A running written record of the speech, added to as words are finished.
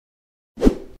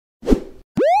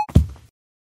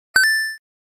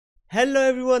Hello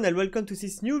everyone and welcome to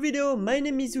this new video. My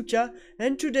name is Zuka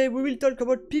and today we will talk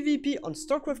about PvP on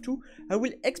StarCraft 2. I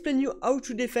will explain you how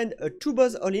to defend a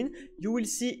 2-base all-in. You will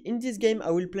see in this game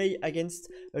I will play against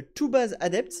a 2-base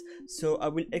adepts. So I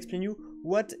will explain you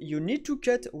what you need to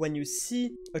cut when you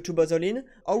see a 2-base all-in,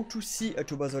 how to see a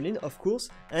 2-base all-in of course,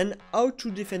 and how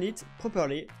to defend it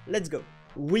properly. Let's go.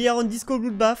 We are on Disco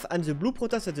Bloodbath and the blue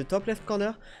Protoss at the top left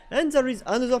corner, and there is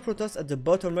another Protoss at the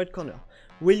bottom right corner.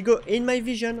 We'll go in my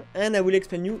vision and I will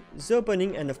explain you the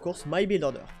opening and of course my build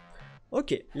order.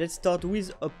 Okay, let's start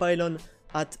with a pylon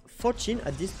at 14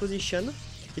 at this position.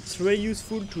 It's really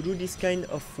useful to do this kind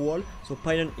of wall, so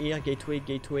pylon here, gateway,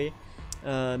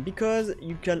 because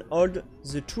you can hold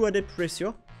the 2 adept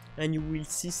pressure and you will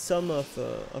see some of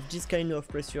this kind of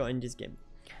pressure in this game.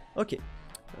 Okay.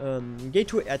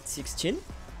 Gateway at 16,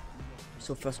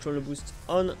 so first chrono boost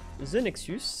on the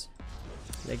Nexus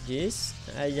like this.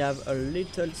 I have a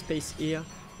little space here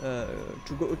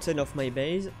to go outside of my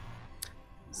base.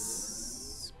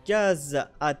 Gas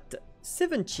at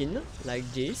 17 like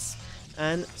this,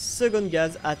 and second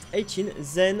gas at 18.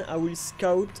 Then I will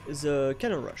scout the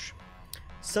cannon rush.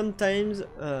 Sometimes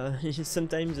there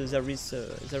is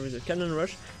a cannon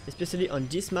rush, especially on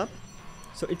this map.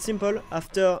 So it's simple,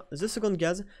 after the second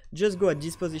gas, just go at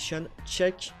this position,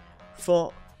 check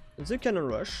for the cannon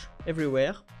rush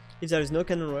everywhere. If there is no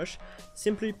cannon rush,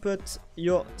 simply put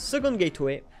your second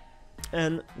gateway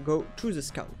and go to the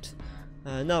scout.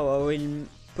 Now I will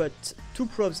put 2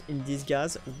 probes in this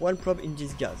gas, 1 probe in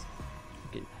this gas.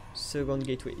 Okay, second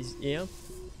gateway is here.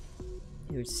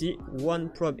 You will see 1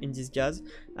 probe in this gas.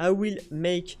 I will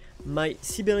make my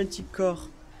cybernetic core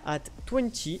at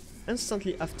 20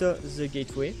 instantly after the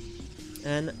gateway,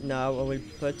 and now I will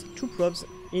put 2 probes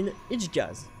in each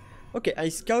gas. Okay, I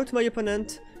scout my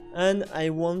opponent and I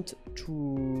want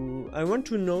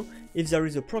to know if there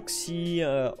is a proxy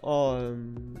or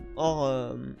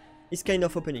this kind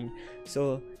of opening.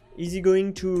 So is he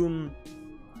going to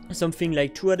something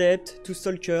like 2 adept, 2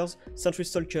 stalkers, sentry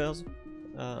stalkers?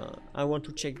 I want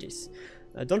to check this.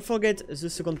 Don't forget the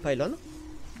second pylon,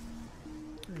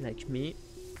 like me.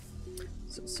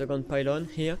 So second pylon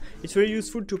here, it's very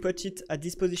useful to put it at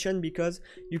this position because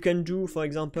you can do, for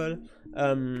example,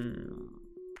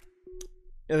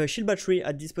 a shield battery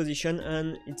at this position,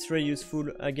 and it's very useful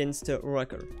against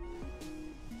Oracle.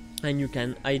 And you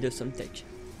can hide some tech,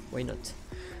 why not?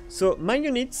 So my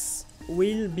units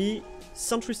will be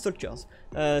sentry stalkers.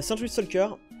 Sentry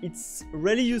stalker, it's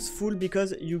really useful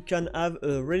because you can have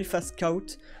a really fast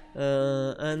scout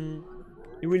and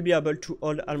you will be able to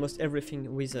hold almost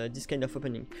everything with this kind of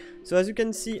opening. So as you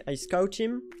can see, I scout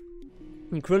him.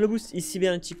 In chrono boost is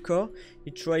cybernetic core.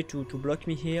 He tried to block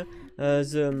me here.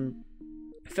 The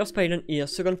first pylon here,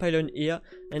 second pylon here,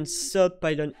 and third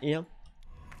pylon here.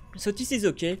 So this is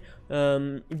okay.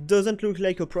 It doesn't look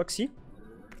like a proxy,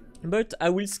 but I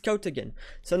will scout again.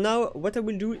 So now what I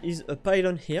will do is a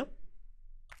pylon here.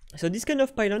 So this kind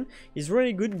of pylon is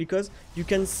really good because you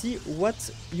can see what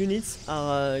units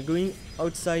are going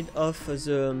outside of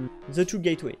the 2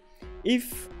 gateway.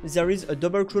 If there is a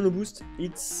double chrono boost,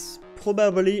 it's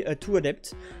probably a 2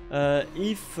 adept.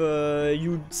 If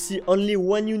you see only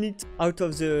 1 unit out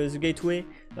of the gateway,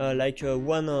 like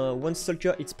one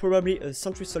stalker, it's probably a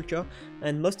sentry stalker.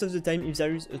 And most of the time, if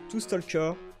there is a 2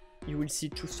 stalker, you will see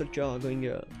 2 stalker going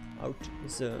out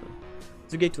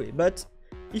the gateway. But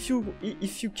if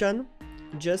you can,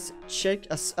 just check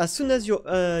as soon as your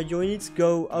units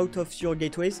go out of your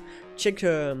gateways, check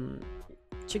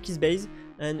his base,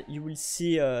 and you will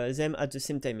see them at the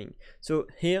same timing. So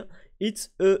here it's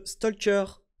a stalker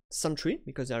sentry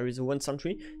because there is 1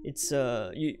 sentry. It's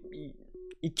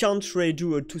you can't really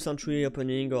do a 2 sentry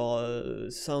opening, or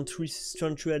sentry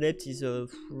adept is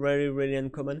really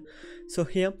uncommon. So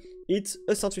here it's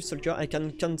a sentry stalker. I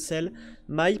can cancel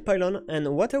my pylon,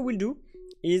 and what I will do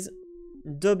is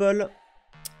double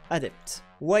adept.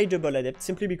 Why double adept?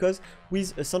 Simply because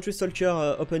with a sentry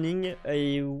stalker opening,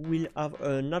 I will have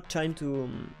enough time to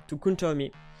counter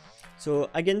me. So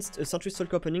against a sentry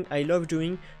stalker opening, I love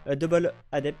doing a double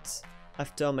adept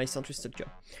after my sentry stalker.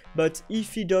 But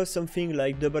if he does something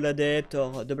like double adept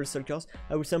or double stalkers,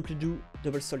 I will simply do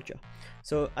double stalker.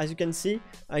 So as you can see,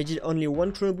 I did only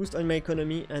 1 chrono boost on my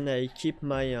economy, and I keep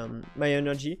my my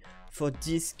energy for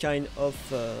this kind of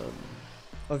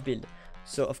build.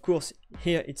 So of course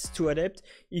here it's 2 adept.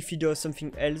 If he does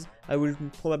something else, I will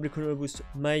probably chrono boost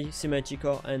my cybernetic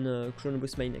core and chrono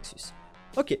boost my Nexus.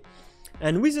 Okay,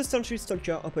 and with the sentry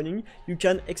stalker opening, you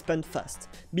can expand fast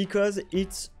because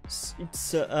it's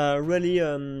really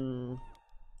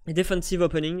defensive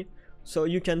opening, so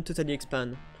you can totally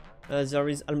expand. there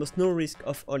is almost no risk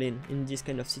of all-in this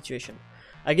kind of situation.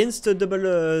 Against a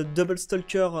double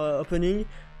stalker opening,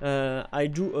 I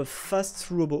do a fast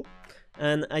robo,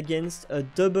 and against a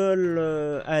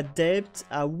double adept,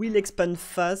 I will expand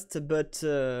fast, but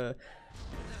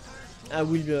I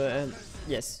will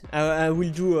yes, I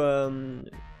will do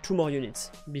 2 more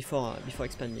units before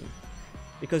expanding,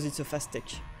 because it's a fast tech.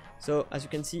 So as you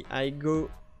can see, I go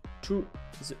to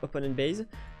the opponent base.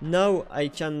 Now I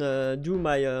can do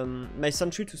my my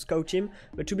sentry to scout him,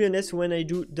 but to be honest, when I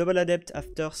do double adept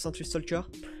after sentry stalker,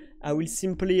 I will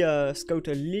simply scout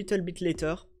a little bit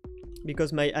later,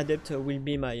 because my adept will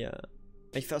be my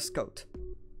my first scout.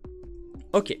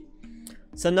 Okay,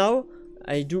 so now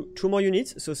I do 2 more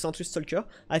units, so sentry stalker.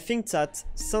 I think that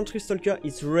sentry stalker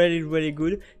is really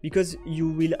good, because you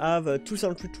will have 2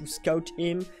 sentry to scout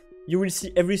him. You will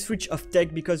see every switch of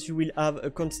tech, because you will have a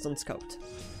constant scout.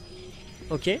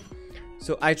 Okay,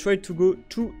 so I try to go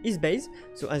to his base.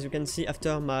 So as you can see,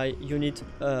 after my unit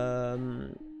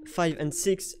 5 and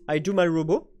 6, I do my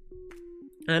robo,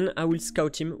 and I will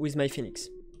scout him with my phoenix.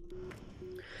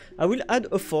 I will add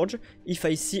a forge if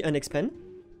I see an expand.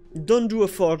 Don't do a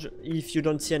forge if you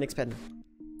don't see an expand.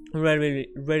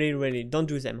 Really, don't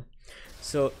do them.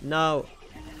 So now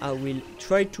I will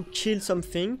try to kill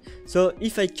something. So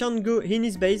if I can't go in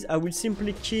his base, I will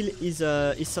simply kill his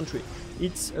sentry.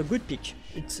 It's a good pick.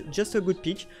 It's just a good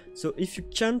pick. So if you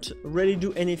can't really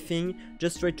do anything,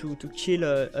 just try to kill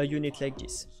a unit like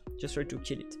this. Just try to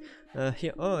kill it.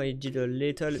 Here, oh, I did a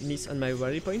little miss on my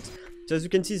rally point. So as you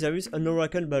can see, there is an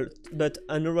oracle, but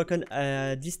an oracle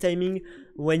this timing,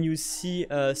 when you see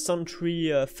a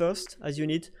sentry first as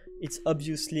unit, it's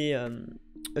obviously a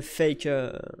fake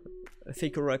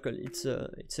oracle. It's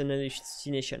an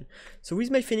hallucination. So with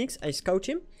my phoenix, I scout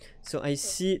him. So I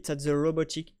see that the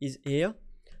robotic is here.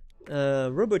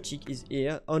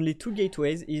 Only 2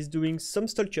 gateways. He's doing some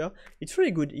stalker. It's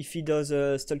really good if he does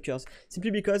stalkers,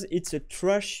 simply because it's a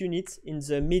trash unit in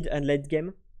the mid and late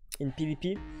game in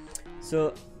PvP.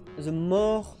 So the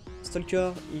more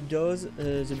stalker he does,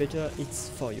 the better it's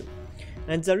for you.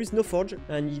 And there is no forge,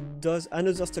 and he does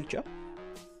another stalker.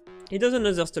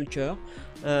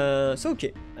 So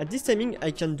okay, at this timing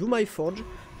I can do my forge,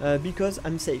 because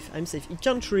I'm safe. He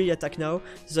can't really attack now.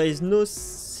 There is no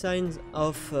signs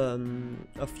of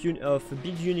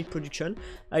big unique production.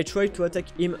 I try to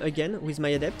attack him again with my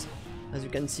adept. As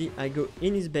you can see, I go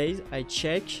in his base, I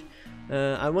check.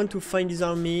 I want to find his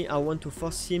army. I want to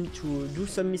force him to do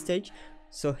some mistake.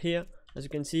 So here, as you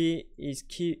can see,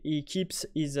 he keeps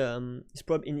his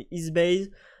probe in his base.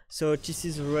 So this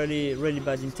is really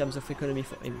bad in terms of economy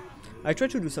for him. I try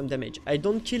to do some damage. I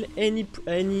don't kill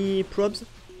any probes,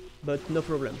 but no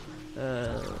problem.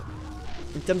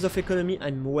 In terms of economy,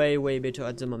 I'm way better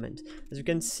at the moment. As you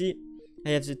can see, I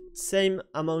have the same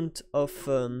amount of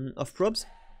probes,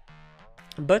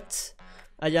 but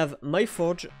I have my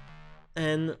forge,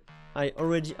 and I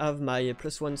already have my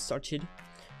 +1 started,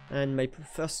 and my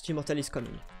first immortal is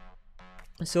coming.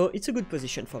 So it's a good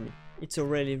position for me. It's a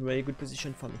really good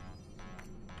position for me.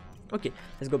 Okay,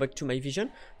 let's go back to my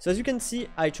vision. So as you can see,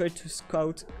 I try to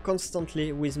scout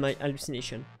constantly with my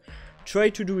hallucination. Try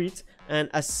to do it, and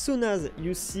as soon as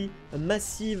you see a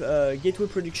massive gateway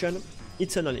production,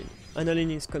 it's an all-in. An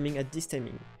all-in is coming at this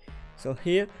timing. So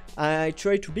here I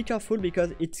try to be careful,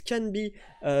 because it can be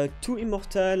 2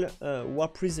 immortal war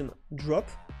prism drop.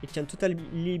 It can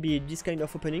totally be this kind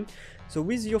of opening. So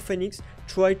with your phoenix,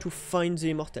 try to find the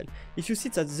immortal. If you see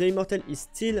that the immortal is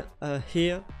still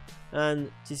here,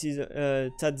 and this is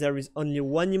that there is only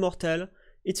 1 immortal,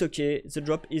 it's okay. The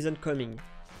drop isn't coming.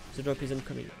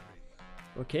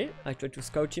 Okay, I try to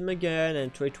scout him again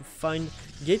and try to find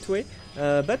gateway,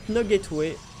 but no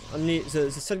gateway. Only the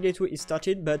third gateway is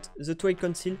started, but the Twilight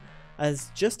Council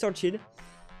has just started.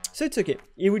 So it's okay.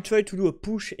 He will try to do a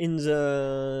push in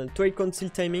the Twilight Council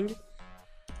timing,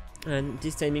 and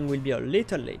this timing will be a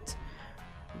little late.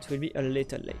 It will be a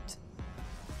little late.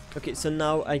 Okay, so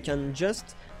now I can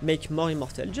just make more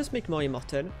immortal. Just make more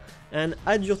immortal and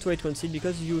add your Twilight Council,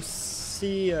 because you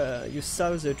see you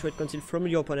saw the Twilight Council from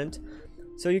your opponent.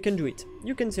 So you can do it.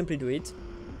 You can simply do it.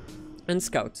 And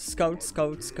scout.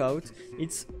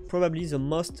 It's probably the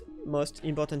most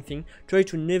important thing. Try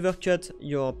to never cut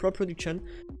your prop production.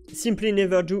 Simply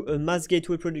never do a mass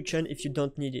gateway production if you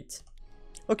don't need it.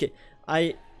 Okay,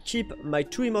 I keep my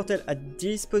 2 immortal at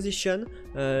this position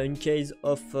in case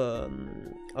of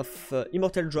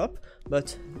immortal drop,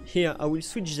 but here I will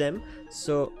switch them.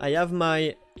 So I have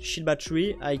my shield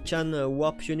battery. I can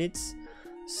warp units.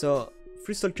 So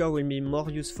 3 stalker will be more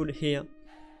useful here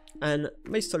and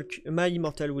my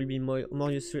immortal will be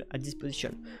more useful at this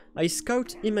position. I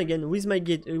scout him again with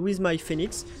my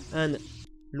phoenix, and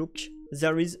look,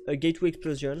 there is a gateway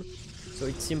explosion. So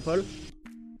it's simple.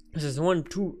 There's 1,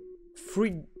 2,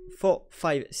 3, 4,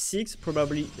 5, 6,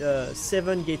 probably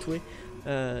 7 gateway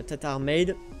that are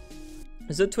made.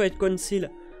 The Twilight Council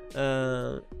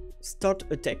start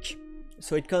attack.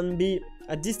 So it can be,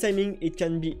 at this timing, it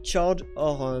can be charge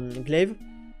or glaive.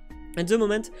 At the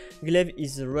moment, glaive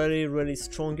is really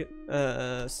strong,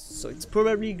 so it's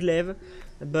probably glaive,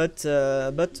 but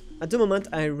at the moment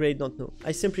I really don't know.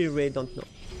 I simply really don't know.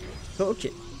 So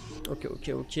okay.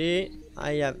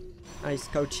 I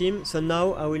scout him. So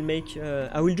now I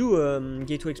will do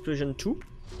gateway explosion 2.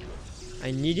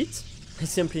 I need it. I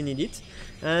simply need it,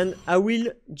 and I will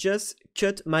just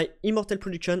cut my immortal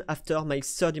production after my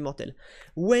third immortal.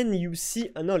 When you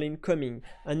see an all-in coming,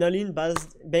 an all-in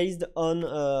based on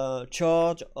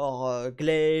charge or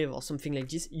glaive or something like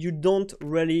this, you don't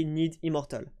really need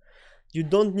immortal. You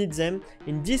don't need them.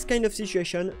 In this kind of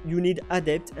situation, you need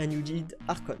adept and you need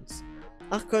archons.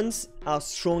 Archons are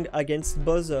strong against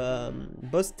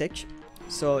boss tech,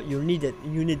 so you need it.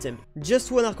 You need them.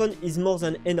 Just one archon is more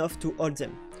than enough to hold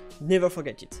them. Never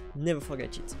forget it. Never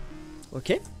forget it.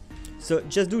 Okay? So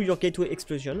just do your gateway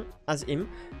explosion as him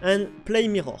and play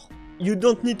mirror. You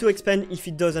don't need to expand if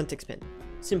it doesn't expand.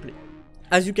 Simply.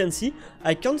 As you can see,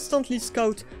 I constantly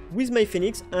scout with my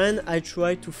phoenix and I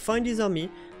try to find his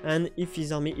army, and if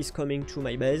his army is coming to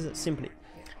my base, simply.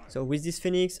 So with this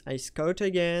phoenix, I scout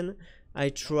again. I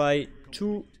try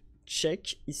to check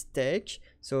his tech.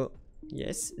 So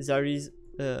yes, there is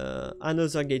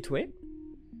another gateway.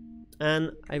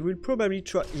 And I will probably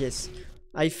try, yes,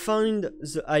 I found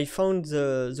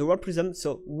the warp prism.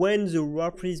 So when the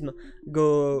warp prism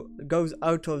goes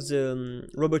out of the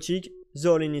robotic,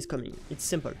 the all-in is coming. It's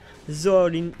simple. The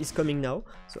all-in is coming now.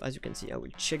 So as you can see, I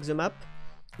will check the map.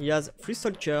 He has 3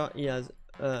 stalker, he has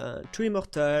 2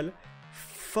 immortal,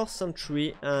 4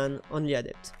 sentry, and only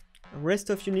adept.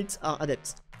 Rest of units are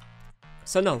adepts.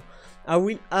 So now I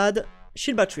will add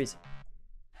shield batteries.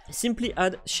 Simply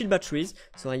add shield batteries.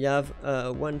 So I have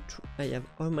I have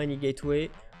how many gateway?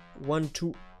 1,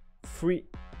 2, 3,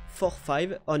 4,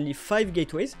 5. Only 5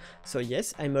 gateways. So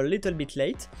yes, I'm a little bit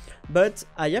late, but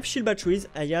I have shield batteries.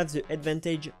 I have the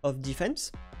advantage of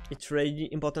defense. It's really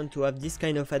important to have this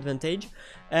kind of advantage,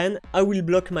 and I will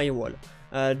block my wall.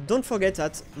 Don't forget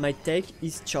that my tech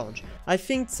is charge. I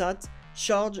think that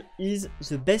charge is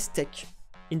the best tech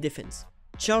in defense.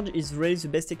 Charge is really the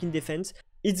best tech in defense.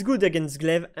 It's good against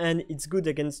glaive and it's good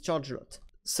against charge lot.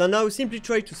 So now simply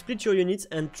try to split your units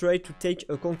and try to take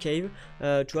a concave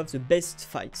to have the best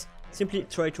fights. Simply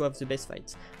try to have the best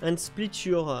fights and split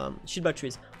your shield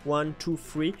batteries. 1, 2,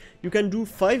 3. You can do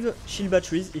 5 shield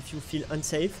batteries if you feel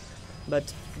unsafe,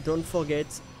 but don't forget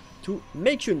to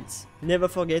make units. Never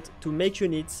forget to make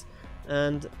units,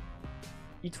 and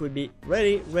it will be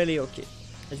really okay.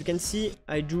 As you can see,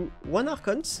 I do 1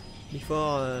 archons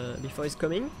before it's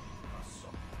coming.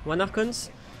 1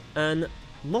 archons and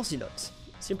more zealots.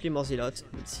 Simply more zealots.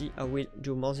 Let's see, I will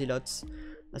do more zealots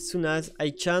as soon as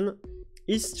I can.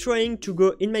 He's trying to go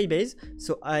in my base,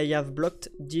 so I have blocked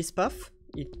this path.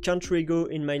 It can't really go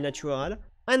in my natural,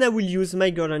 and I will use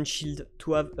my golden shield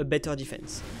to have a better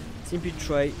defense. Simply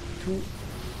try to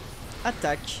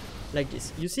attack like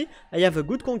this. You see, I have a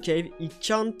good concave. He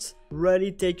can't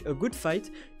really take a good fight.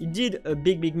 He did a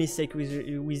big mistake with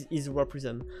his warp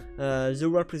prism. The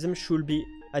warp prism should be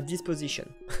at this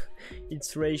position.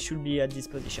 Its ray should be at this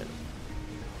position.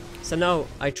 So now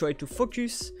I try to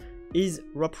focus his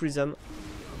warp prism,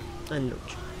 and look,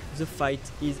 the fight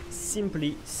is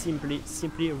simply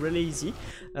really easy.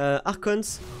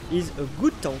 Archons is a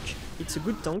good tank. It's a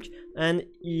good tank and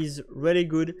is really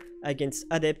good against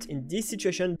adept in this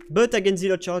situation, but against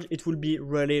zero charge it will be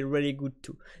really good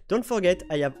too. Don't forget,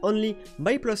 I have only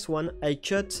my +1. I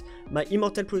cut my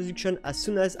immortal production as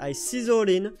soon as I see the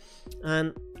all-in,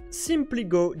 and simply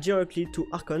go directly to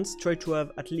archons. Try to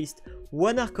have at least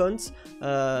 1 archons,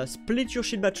 split your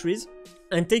shield batteries,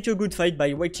 and take a good fight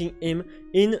by waiting him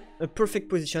in a perfect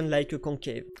position like a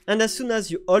concave. And as soon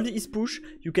as you hold his push,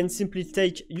 you can simply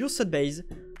take your sub base,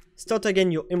 start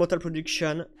again your immortal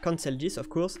production, cancel this of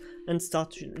course, and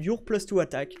start your +2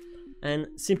 attack, and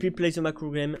simply play the macro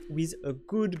game with a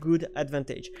good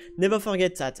advantage. Never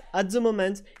forget that at the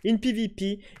moment in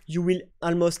PvP you will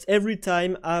almost every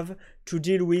time have to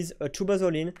deal with a 2 base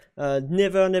all-in.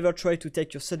 Never try to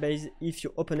take your sub base if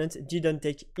your opponent didn't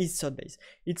take his sub base.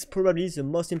 It's probably the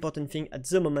most important thing at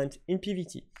the moment in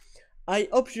PvP. I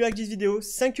hope you like this video.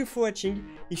 Thank you for watching.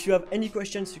 If you have any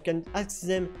questions, you can ask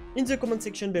them in the comment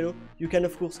section below. You can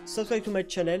of course subscribe to my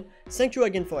channel. Thank you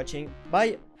again for watching.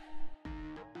 Bye.